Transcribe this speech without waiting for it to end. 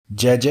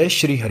जय जय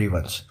श्री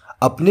हरिवंश।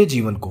 अपने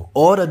जीवन को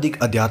और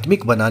अधिक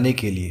आध्यात्मिक बनाने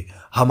के लिए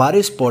हमारे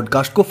इस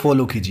पॉडकास्ट को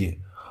फॉलो कीजिए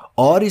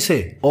और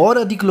इसे और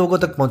अधिक लोगों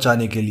तक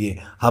पहुंचाने के लिए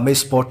हमें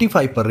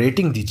स्पॉटिफाई पर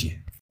रेटिंग दीजिए।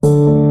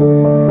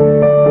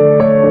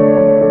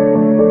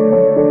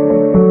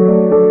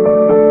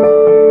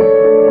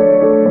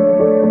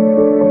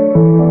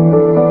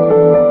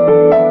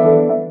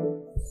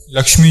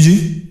 लक्ष्मी जी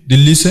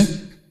दिल्ली से।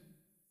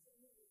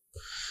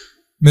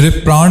 मेरे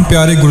प्राण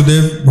प्यारे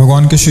गुरुदेव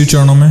भगवान के श्री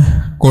चरणों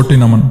में कोटि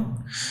नमन।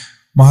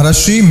 महाराज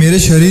श्री, मेरे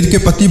शरीर के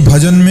पति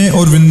भजन में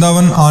और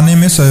वृंदावन आने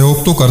में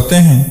सहयोग तो करते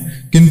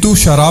हैं किंतु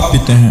शराब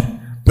पीते हैं।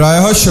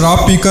 प्रायः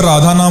शराब पीकर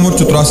राधा नाम और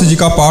चतुरासी जी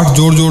का पाठ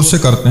जोर जोर से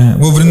करते हैं।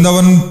 वो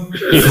वृंदावन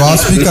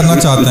वास भी करना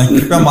चाहते हैं,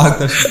 कृपया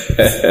मार्गदर्शन।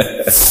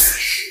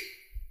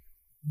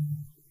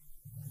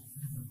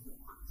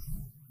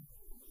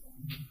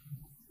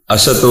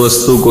 असत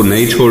वस्तु को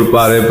नहीं छोड़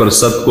पा रहे पर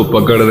सत को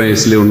पकड़ रहे हैं,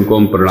 इसलिए उनको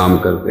हम प्रणाम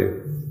करते हैं।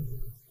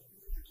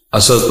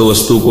 असत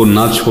वस्तु को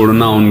ना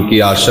छोड़ना उनकी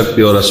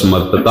आसक्ति और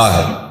असमर्थता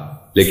है,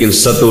 लेकिन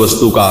सत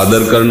वस्तु का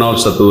आदर करना और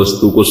सत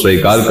वस्तु को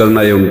स्वीकार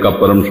करना ये उनका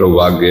परम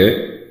सौभाग्य है।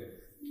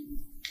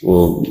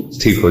 वो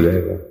ठीक हो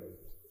जाएगा,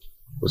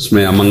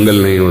 उसमें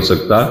अमंगल नहीं हो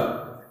सकता।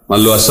 मान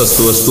लो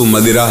असत वस्तु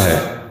मदिरा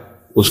है,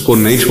 उसको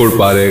नहीं छोड़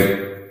पा रहे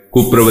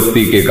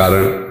कुप्रवृत्ति के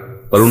कारण,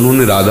 पर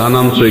उन्होंने राधा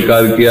नाम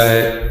स्वीकार किया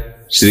है,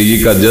 श्री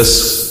जी का जस,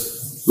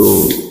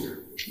 तो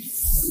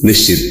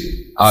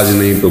निश्चित आज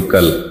नहीं तो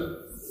कल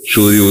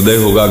सूर्य उदय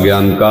होगा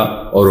ज्ञान का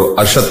और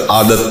असत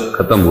आदत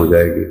खत्म हो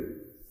जाएगी।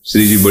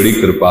 श्री जी बड़ी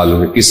कृपालु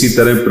है, किसी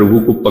तरह प्रभु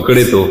को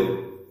पकड़े तो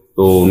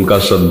उनका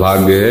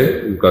सद्भाग्य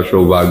है, उनका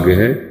सौभाग्य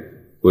है,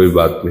 कोई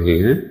बात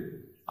नहीं है।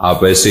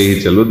 आप ऐसे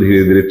ही चलो,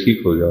 धीरे धीरे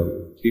ठीक हो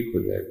जाओगे, ठीक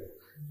हो जाएगा।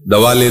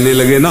 दवा लेने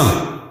लगे ना,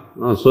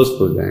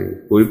 स्वस्थ हो जाएंगे,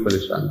 कोई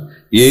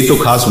परेशानी। यही तो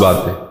खास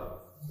बात है,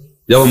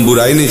 जब हम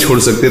बुराई नहीं छोड़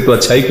सकते तो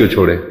अच्छाई क्यों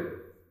छोड़े।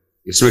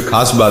 इसमें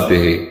खास बात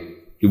है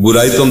कि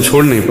बुराई तो हम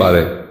छोड़ नहीं पा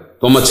रहे,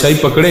 तो हम अच्छाई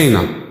पकड़े ही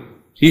ना।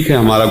 ठीक है,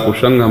 हमारा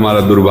कुसंग,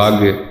 हमारा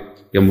दुर्भाग्य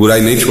कि हम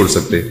बुराई नहीं छोड़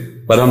सकते,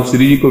 पर हम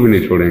श्री जी को भी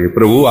नहीं छोड़ेंगे,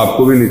 प्रभु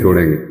आपको भी नहीं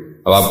छोड़ेंगे।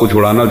 अब आपको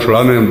छुड़ाना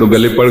हम तो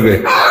गले पड़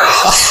गए।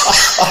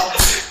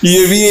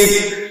 ये भी एक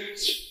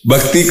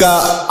भक्ति का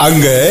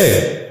अंग है,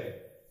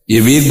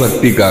 ये भी एक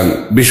भक्ति का अंग,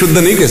 विशुद्ध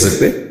नहीं कह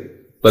सकते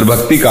पर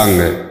भक्ति का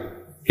अंग है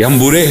कि हम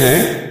बुरे हैं,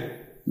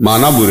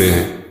 माना बुरे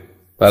हैं,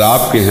 पर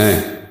आपके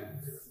हैं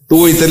तो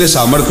वो इतने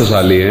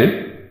सामर्थ्यशाली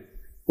हैं,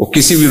 वो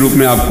किसी भी रूप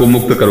में आपको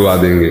मुक्त करवा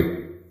देंगे।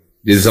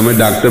 जिस समय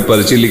डॉक्टर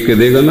पर्ची लिख के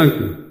देगा ना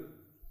कि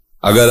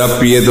अगर आप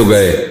पिए तो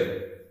गए,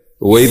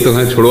 तो वही तो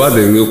है, छुड़वा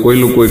देंगे,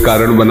 कोई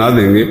कारण बना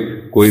देंगे,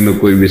 कोई न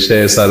कोई विषय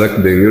ऐसा रख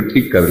देंगे,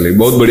 ठीक कर लेंगे।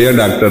 बहुत बढ़िया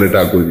डॉक्टर है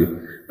ठाकुर जी।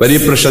 पर ये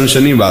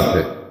प्रशंसनीय बात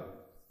है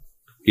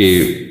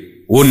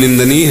कि वो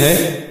निंदनीय है,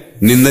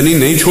 निंदनीय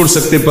नहीं छोड़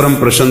सकते, पर हम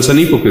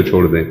प्रशंसनीय को क्यों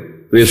छोड़ दें,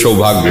 तो ये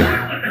सौभाग्य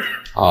है।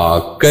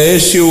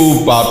 कैस्यु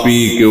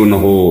पापी क्यों न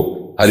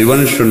हो,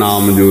 हरिवंश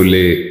नाम जो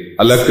ले,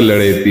 अलक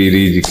लड़े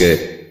तीरीज के,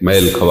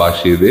 मैल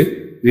खवाशी दे।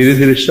 धीरे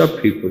धीरे सब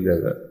ठीक हो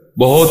जाएगा।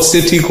 बहुत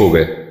से ठीक हो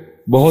गए,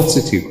 बहुत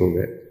से ठीक हो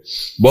गए,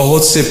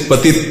 बहुत से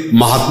पतित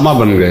महात्मा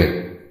बन गए,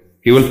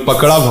 केवल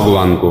पकड़ा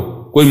भगवान को।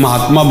 कोई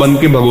महात्मा बन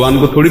के भगवान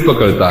को थोड़ी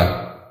पकड़ता है,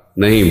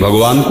 नहीं,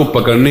 भगवान को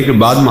पकड़ने के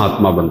बाद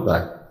महात्मा बनता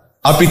है।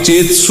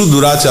 अपिचेत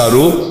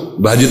सुदुराचारो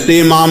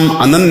भजते माम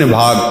अनन्य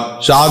भाग,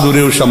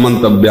 साधुरेव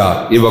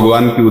समंतव्या। ये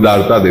भगवान की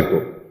उदारता देखो।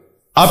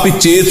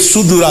 अपिचेत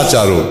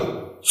सुदुराचारो,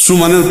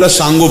 सुमन होता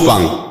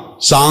सांगोपांग,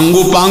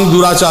 सांगोपांग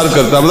दुराचार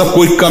करता, मतलब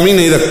कोई कमी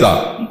नहीं रखता,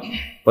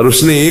 पर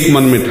उसने एक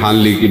मन में ठान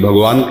ली कि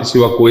भगवान के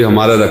सिवा कोई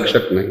हमारा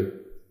रक्षक नहीं।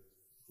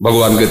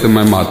 भगवान कहते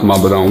मैं महात्मा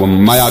बनाऊंगा,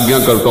 मैं आज्ञा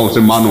करता हूं,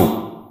 उसे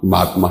मानो,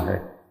 महात्मा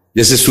है।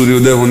 जैसे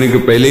सूर्योदय होने के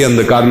पहले ही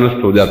अंधकार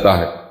नष्ट हो जाता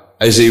है,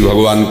 ऐसे ही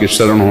भगवान के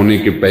शरण होने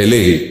के पहले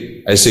ही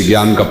ऐसे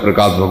ज्ञान का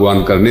प्रकाश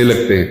भगवान करने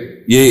लगते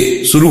हैं।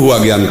 ये शुरू हुआ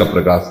ज्ञान का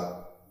प्रकाश,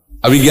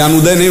 अभी ज्ञान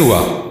उदय नहीं हुआ,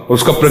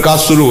 उसका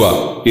प्रकाश शुरू हुआ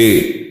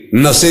कि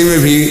नशे में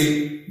भी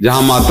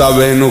जहां माता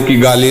बहनों की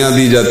गालियां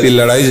दी जाती,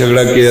 लड़ाई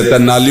झगड़ा किया जाता,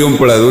 नालियों में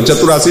पड़ा है, वो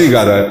चतुरासी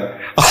गा रहा है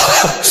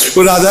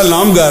वो राधा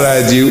नाम गा रहा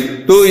है जीव,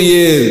 तो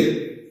ये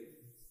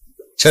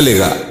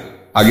चलेगा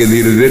आगे,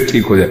 धीरे धीरे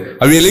ठीक हो जाए।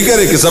 अब ये नहीं कह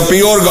रहे कि सब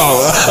पियो और गाओ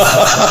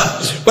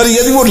पर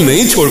यदि वो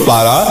नहीं छोड़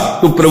पा रहा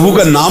तो प्रभु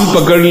का नाम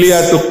पकड़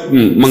लिया तो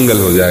मंगल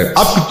हो जाएगा।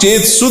 अब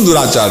चेत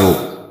सुदुराचारो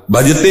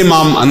भजते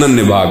माम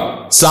अनन्य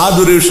भाग,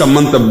 साधुरेव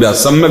समंतव्या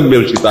सम्यक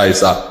व्यवसिता।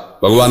 ऐसा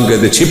भगवान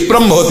कहते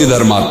क्षिप्रम भवति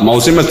धर्मात्मा,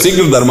 उसे मैं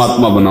शीघ्र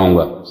धर्मात्मा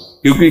बनाऊंगा।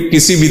 क्योंकि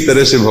किसी भी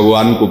तरह से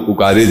भगवान को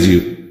पुकारे जीव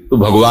तो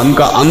भगवान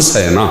का अंश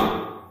है ना,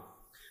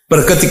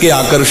 प्रकृति के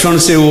आकर्षण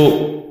से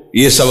वो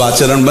ये सब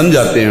आचरण बन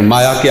जाते हैं,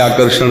 माया के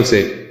आकर्षण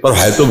से, पर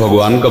है तो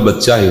भगवान का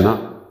बच्चा है ना,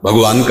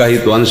 भगवान का ही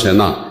तो अंश है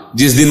ना।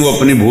 जिस दिन वो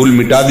अपनी भूल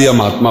मिटा दिया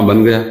महात्मा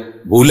बन गया।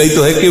 भूल ही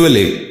तो है केवल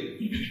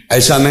एक,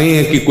 ऐसा नहीं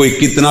है कि कोई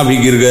कितना भी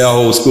गिर गया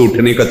हो उसको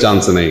उठने का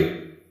चांस नहीं।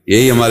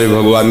 यही हमारे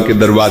भगवान के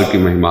दरबार की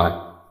महिमा है,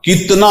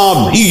 कितना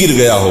भी गिर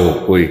गया हो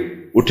कोई,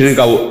 उठने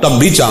का तब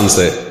भी चांस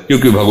है,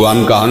 क्योंकि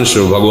भगवान का अंश,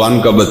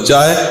 भगवान का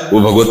बच्चा है,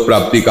 वो भगवत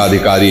प्राप्ति का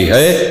अधिकारी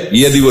है,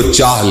 यदि वो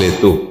चाह ले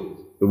तो।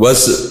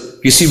 बस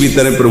किसी भी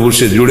तरह प्रभु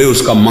से जुड़े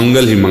उसका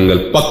मंगल ही मंगल,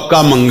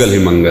 पक्का मंगल ही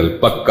मंगल,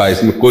 पक्का,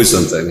 इसमें कोई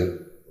संशय नहीं।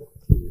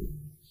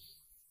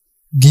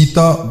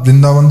 गीता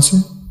वृंदावन से,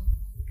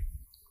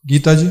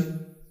 गीता जी।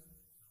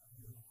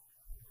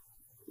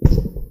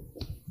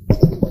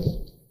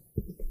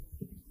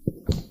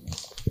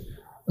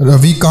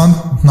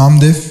 रविकांत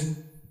नामदेव,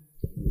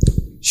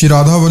 श्री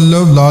राधा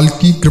वल्लभ लाल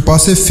की कृपा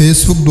से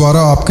फेसबुक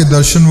द्वारा आपके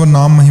दर्शन व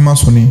नाम महिमा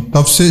सुनी,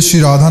 तब से श्री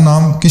राधा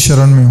नाम की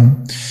शरण में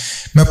हूँ।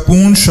 मैं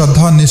पूर्ण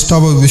श्रद्धा, निष्ठा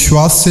व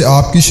विश्वास से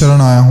आपकी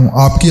शरण आया हूँ।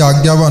 आपकी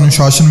आज्ञा व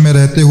अनुशासन में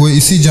रहते हुए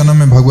इसी जन्म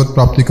में भगवत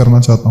प्राप्ति करना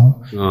चाहता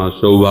हूँ।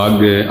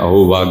 सौभाग्य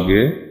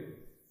अहोभाग्य,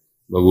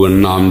 भगवान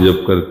नाम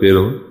जप करते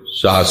रहो,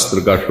 शास्त्र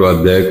का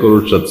स्वाध्याय करो,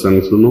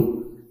 सत्संग सुनो,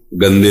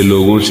 गंदे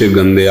लोगों से,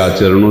 गंदे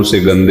आचरणों से,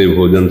 गंदे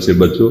भोजन से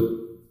बचो।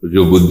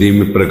 जो बुद्धि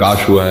में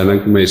प्रकाश हुआ है ना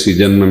कि मैं इसी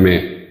जन्म में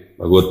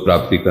भगवत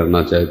प्राप्ति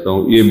करना चाहता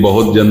हूँ, ये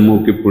बहुत जन्मों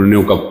के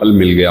पुण्यों का फल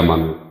मिल गया।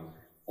 मानो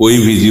कोई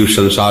भी जीव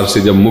संसार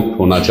से जब मुक्त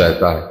होना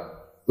चाहता है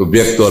तो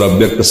व्यक्त और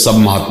अव्यक्त सब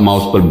महात्मा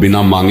उस पर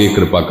बिना मांगे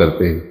कृपा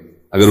करते हैं।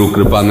 अगर वो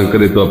कृपा न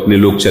करे तो अपने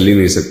लोग चल ही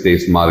नहीं सकते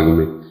इस मार्ग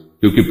में,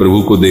 क्योंकि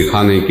प्रभु को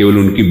देखा नहीं, केवल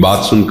उनकी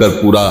बात सुनकर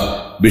पूरा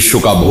विश्व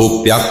का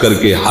भोग त्याग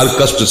करके हर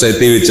कष्ट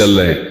सहते हुए चल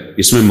रहे हैं।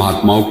 इसमें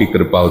महात्माओं की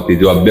कृपा होती है।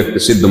 जो अव्यक्त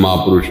सिद्ध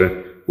महापुरुष है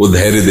वो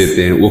धैर्य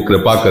देते हैं, वो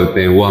कृपा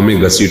करते हैं, वो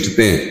हमें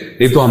घसीटते हैं।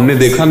 नहीं तो हमने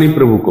देखा नहीं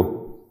प्रभु को,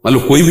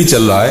 मतलब कोई भी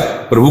चल रहा है,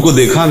 प्रभु को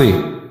देखा नहीं,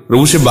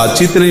 प्रभु से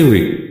बातचीत नहीं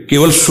हुई,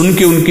 केवल सुन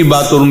के उनकी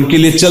बात और उनके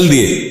लिए चल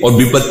दिए, और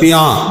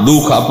विपत्तियां,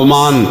 दुख,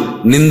 अपमान,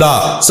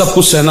 निंदा सब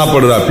कुछ सहना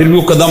पड़ रहा है, फिर भी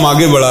वो कदम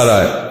आगे बढ़ा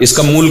रहा है।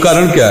 इसका मूल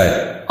कारण क्या है?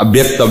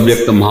 अव्यक्त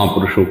अव्यक्त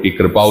महापुरुषों की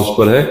कृपा उस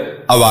पर है।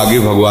 अब आगे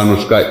भगवान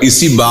उसका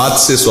इसी बात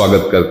से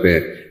स्वागत करते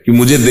हैं कि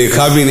मुझे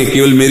देखा भी नहीं,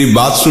 केवल मेरी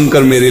बात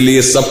सुनकर मेरे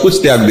लिए सब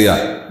कुछ त्याग दिया।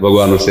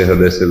 भगवान उसे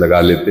हृदय से लगा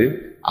लेते।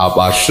 आप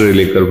आश्रय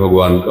लेकर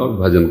भगवान का और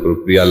भजन करो,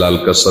 प्रियालाल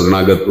का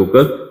शरणागत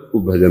होकर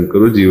वो भजन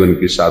करो, जीवन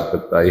की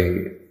सार्थकता यही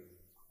है।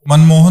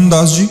 मनमोहन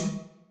दास जी,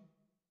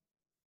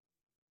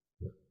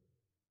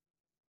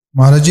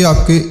 महाराज जी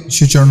आपके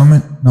श्री चरणों में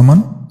नमन।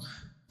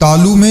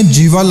 तालू में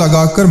जीवा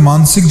लगाकर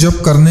मानसिक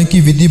जप करने की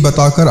विधि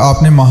बताकर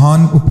आपने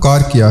महान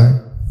उपकार किया है।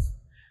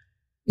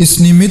 इस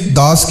निमित्त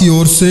दास की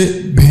ओर से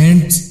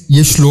भेंट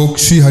ये श्लोक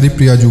श्री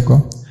हरिप्रिया जी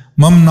का।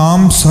 मम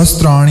नाम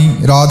सहस्त्राणी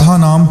राधा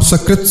नाम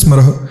सकृत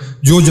स्मरः,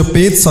 जो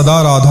जपेत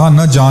सदा राधा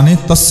न जाने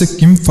तस्य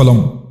किम फलम।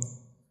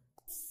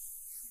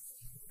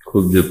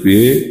 खुद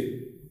जपिए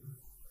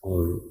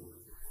और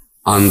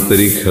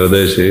आंतरिक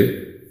हृदय से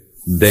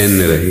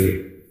दैन्य रहिए।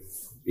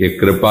 ये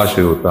कृपा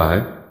से होता है,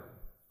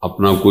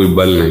 अपना कोई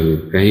बल नहीं।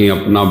 कहीं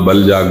अपना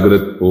बल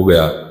जागृत हो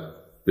गया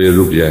तो ये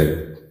रुक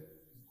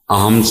जाएगा।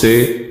 अहम से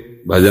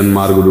भजन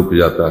मार्ग रुक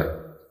जाता है,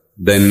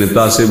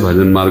 दैन्यता से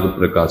भजन मार्ग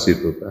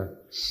प्रकाशित होता है।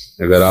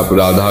 अगर आप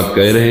राधा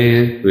कह रहे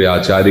हैं तो ये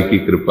आचार्य की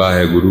कृपा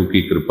है, गुरु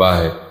की कृपा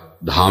है,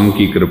 धाम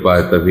की कृपा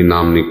है, तभी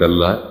नाम निकल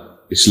रहा है।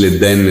 इसलिए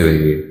दैन्य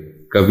रहिए,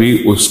 कभी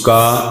उसका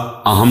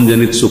अहम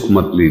जनित सुख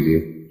मत लीजिए।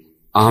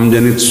 अहम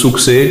जनित सुख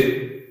से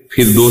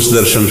फिर दोष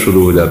दर्शन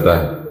शुरू हो जाता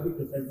है।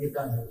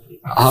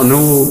 हाँ नो,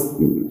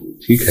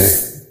 ठीक है।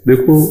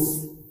 देखो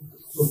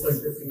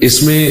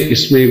इसमें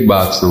एक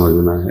बात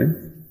समझना है,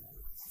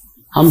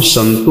 हम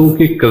संतों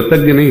के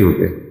कृतज्ञ नहीं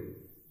होते,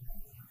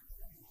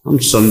 हम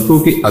संतों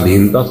की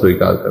अधीनता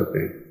स्वीकार करते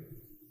हैं।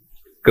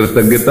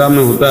 कृतज्ञता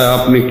में होता है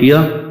आपने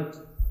किया,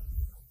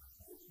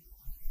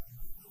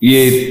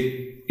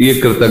 ये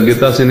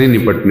कृतज्ञता से नहीं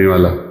निपटने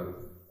वाला,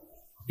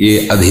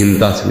 ये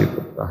अधीनता से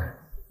निपटता है।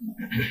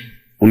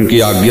 उनकी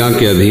आज्ञा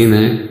के अधीन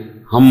है,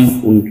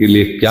 हम उनके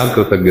लिए क्या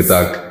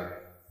कृतज्ञता।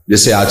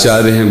 जैसे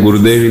आचार्य हैं,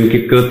 गुरुदेव, इनके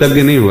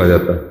कृतज्ञ नहीं हुआ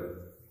जाता।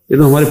 ये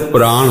तो हमारे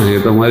प्राण है, ये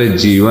तो हमारे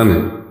जीवन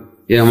है,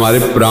 ये हमारे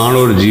प्राण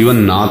और जीवन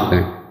नाथ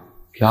हैं।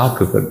 क्या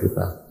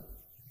कृतज्ञता,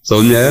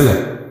 समझ में आया ना?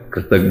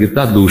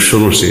 कृतज्ञता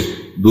दूसरों से,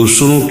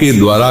 दूसरों के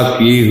द्वारा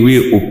किए हुए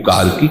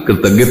उपकार की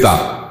कृतज्ञता।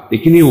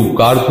 लेकिन ये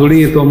उपकार थोड़ी,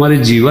 ये तो हमारे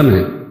जीवन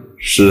है।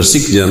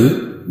 रसिक जन,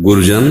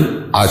 गुरुजन,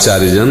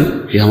 आचार्यजन,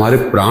 ये हमारे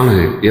प्राण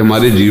हैं, ये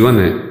हमारे जीवन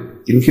है।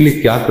 इनके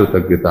लिए क्या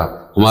कृतज्ञता,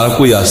 हमारा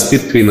कोई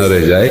अस्तित्व ही न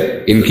रह जाए,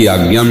 इनकी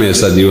आज्ञा में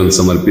ऐसा जीवन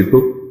समर्पित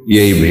हो,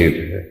 यही भेंट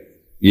है,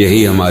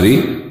 यही हमारी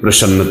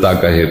प्रसन्नता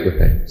का हेतु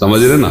है।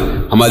 समझ रहे ना?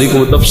 हमारी को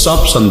मतलब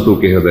सब संतों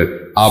के हृदय,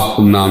 आप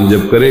नाम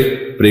जप करें,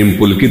 प्रेम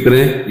पुलकित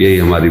रहे, यही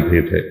हमारी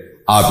भेंट है।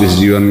 आप इस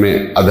जीवन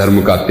में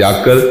अधर्म का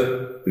त्याग कर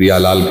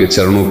प्रियालाल के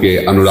चरणों के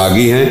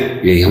अनुरागी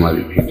हैं, यही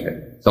हमारी भेंट है।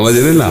 समझ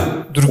रहे ना?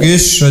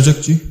 दुर्गेश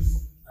रजक जी,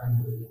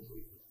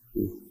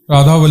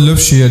 राधा वल्लभ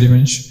श्री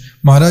हरिवंश।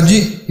 महाराज जी,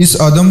 इस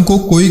आदम को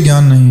कोई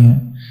ज्ञान नहीं है,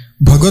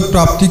 भगवत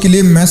प्राप्ति के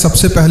लिए मैं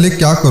सबसे पहले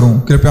क्या करूं,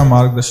 कृपया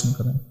मार्गदर्शन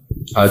करें।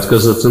 आज का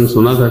सत्संग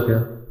सुना था क्या?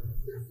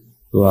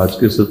 तो आज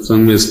के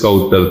सत्संग में इसका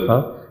उत्तर था,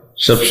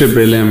 सबसे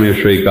पहले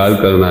हमें स्वीकार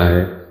करना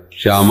है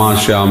श्यामा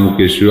श्याम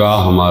के सिवा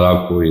हमारा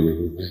कोई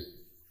नहीं है।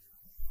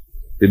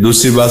 फिर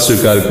दूसरी बात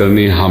स्वीकार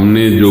करनी,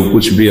 हमने जो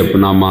कुछ भी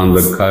अपना मान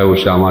रखा है वो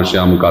श्यामा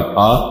श्याम का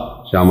था,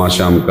 श्यामा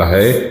श्याम का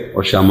है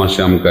और श्यामा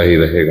श्याम का ही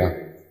रहेगा।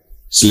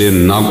 इसलिए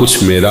ना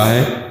कुछ मेरा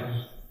है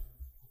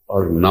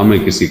और ना मैं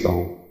किसी का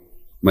हूं,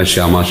 मैं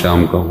श्यामा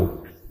श्याम का हूं।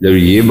 जब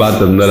ये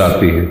बात अंदर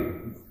आती है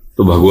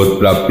तो भगवत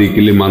प्राप्ति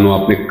के लिए मानो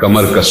आपने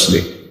कमर कस ली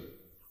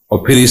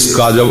और फिर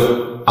इसका जब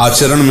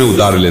आचरण में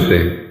उतार लेते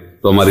हैं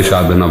तो हमारी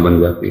साधना बन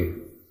जाती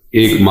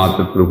है।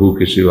 एकमात्र प्रभु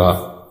के सिवा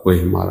कोई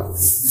हमारा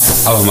नहीं।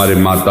 अब हमारे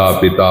माता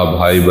पिता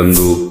भाई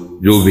बंधु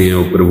जो भी हैं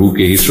वो प्रभु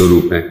के ही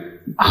स्वरूप हैं।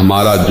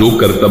 हमारा जो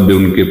कर्तव्य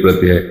उनके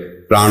प्रति है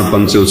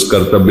प्राणपन से उस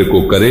कर्तव्य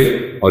को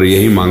करें और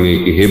यही मांगे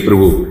कि हे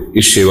प्रभु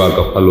इस सेवा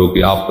का फल हो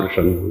कि आप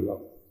प्रसन्न हो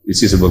जाओ।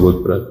 इसी से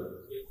भगवत प्राप्ति।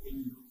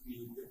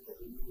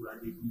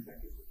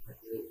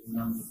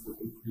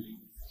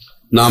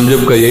 नाम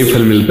जप का यही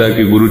फल मिलता है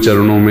कि गुरु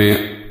चरणों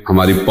में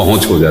हमारी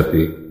पहुंच हो जाती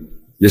है।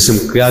 जैसे हम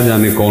क्या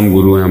जाने कौन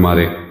गुरु है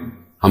हमारे,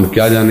 हम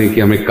क्या जाने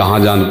कि हमें कहाँ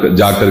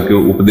जा करके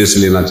उपदेश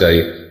लेना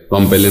चाहिए, तो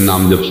हम पहले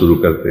नाम जप शुरू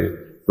करते हैं।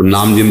 तो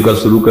नाम जिनका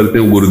शुरू करते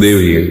हैं वो गुरुदेव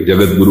ही है,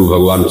 जगत गुरु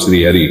भगवान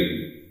श्री हरि।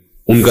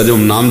 उनका जब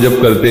नाम जप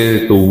करते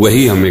हैं तो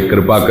वही हमें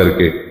कृपा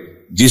करके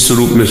जिस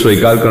रूप में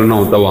स्वीकार करना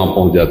होता वहां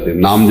पहुंच जाते हैं।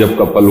 नाम जप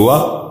का फल हुआ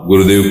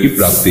गुरुदेव की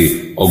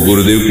प्राप्ति, और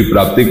गुरुदेव की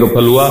प्राप्ति का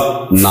फल हुआ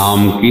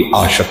नाम की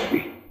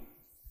आसक्ति।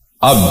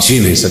 अब जी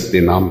नहीं सकते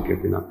नाम के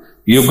बिना।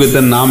 ये कहते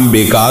हैं नाम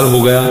बेकार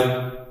हो गया,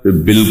 तो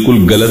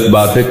बिल्कुल गलत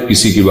बात है,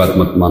 किसी की बात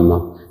मत मानना।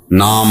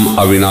 नाम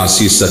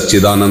अविनाशी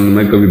सच्चिदानंद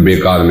में कभी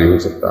बेकार नहीं हो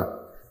सकता,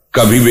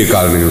 कभी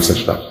बेकार नहीं हो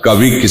सकता,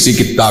 कभी किसी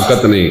की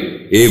ताकत नहीं।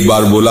 एक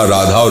बार बोला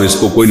राधा और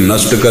इसको कोई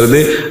नष्ट कर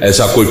दे,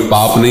 ऐसा कोई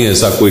पाप नहीं,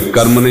 ऐसा कोई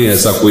कर्म नहीं,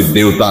 ऐसा कोई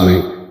देवता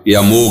नहीं। यह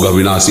अमोघ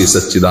अविनाशी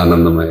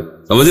सच्चिदानंदमय।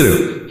 समझ रहे हो?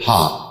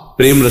 हाँ,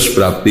 प्रेम रस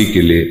प्राप्ति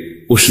के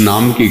लिए उस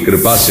नाम की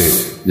कृपा से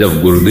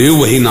जब गुरुदेव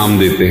वही नाम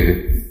देते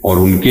हैं और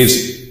उनके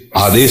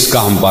आदेश का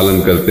हम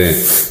पालन करते हैं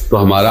तो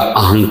हमारा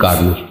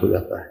अहंकार नष्ट हो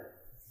जाता है।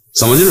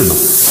 समझ रहे हो ना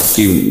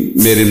कि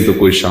मेरे में तो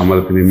कोई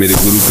सामर्थ्य नहीं, मेरी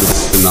गुरु कृपा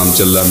से नाम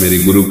चल रहा,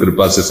 मेरी गुरु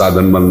कृपा से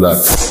साधन बन रहा,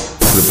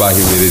 कृपा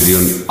ही मेरे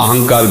जीवन।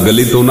 अहंकार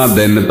गलित होना,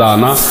 दैन्यता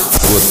आना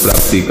भगवत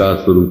प्राप्ति का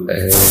स्वरूप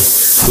है।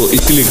 तो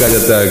इसलिए कहा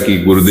जाता है कि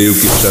गुरुदेव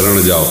की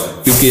शरण जाओ,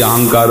 क्योंकि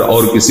अहंकार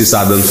और किसी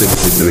साधन से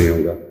विकसित नहीं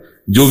होगा।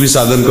 जो भी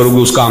साधन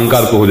करोगे उसका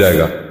अहंकार तो हो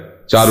जाएगा।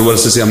 4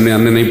 वर्ष से हमने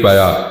अन्न नहीं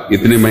पाया,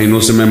 इतने महीनों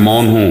से मैं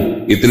मौन हूं,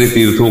 इतने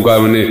तीर्थों का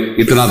मैंने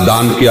इतना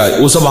दान किया,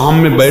 वो सब हम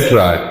में बैठ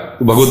रहा है,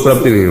 तो भगवत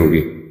प्राप्ति नहीं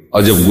होगी।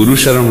 और जब गुरु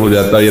शरण हो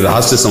जाता है, ये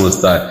रहस्य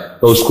समझता है,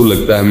 तो उसको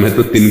लगता है मैं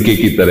तो तिनके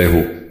की तरह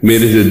हूं,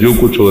 मेरे से जो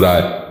कुछ हो रहा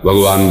है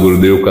भगवान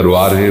गुरुदेव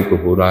करवा रहे हैं तो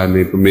हो रहा है,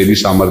 नहीं तो मेरी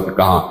सामर्थ्य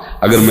कहाँ।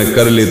 अगर मैं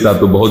कर लेता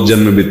तो बहुत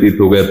जन्म व्यतीत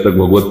हो गए, अब तक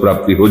भगवत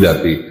प्राप्ति हो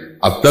जाती।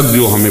 अब तक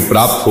जो हमें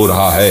प्राप्त हो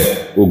रहा है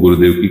वो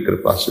गुरुदेव की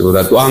कृपा से हो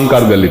रहा है, तो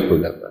अहंकार गलित हो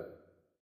जाता है।